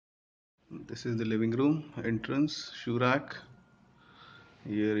This is the living room entrance, shoe rack.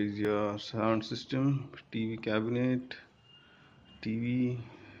 Here is your sound system, TV cabinet, TV,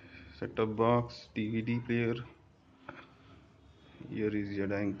 set-top box, DVD player. Here is your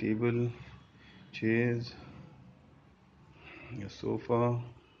dining table, chairs, your sofa.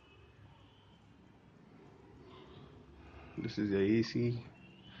 This is your AC.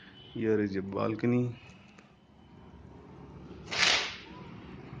 Here is your balcony.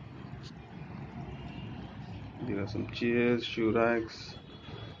 There are some chairs, shoe racks,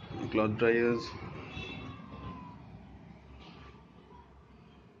 cloth dryers.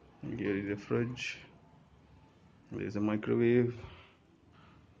 Here is a fridge. There is a microwave.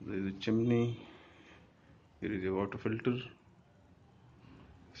 There is a chimney. Here is a water filter,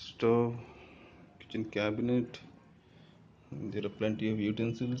 stove, kitchen cabinet. There are plenty of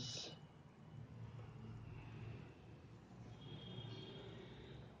utensils.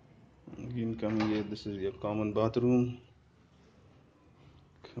 Again coming here, this is your common bathroom,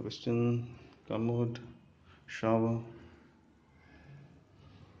 western commode, shower.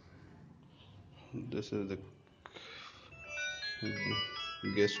 This is the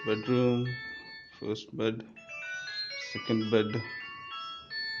guest bedroom, first bed, second bed.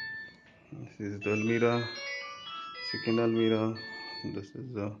 This is the almirah, second almirah. This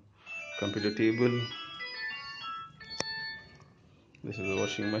is the computer table. This is the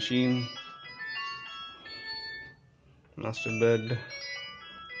washing machine, master bed,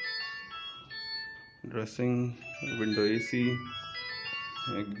 dressing, window AC.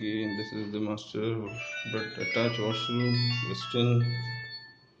 Again, this is the master bed attached washroom, western.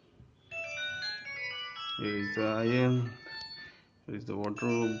 Here is the iron. Here is the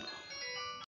wardrobe.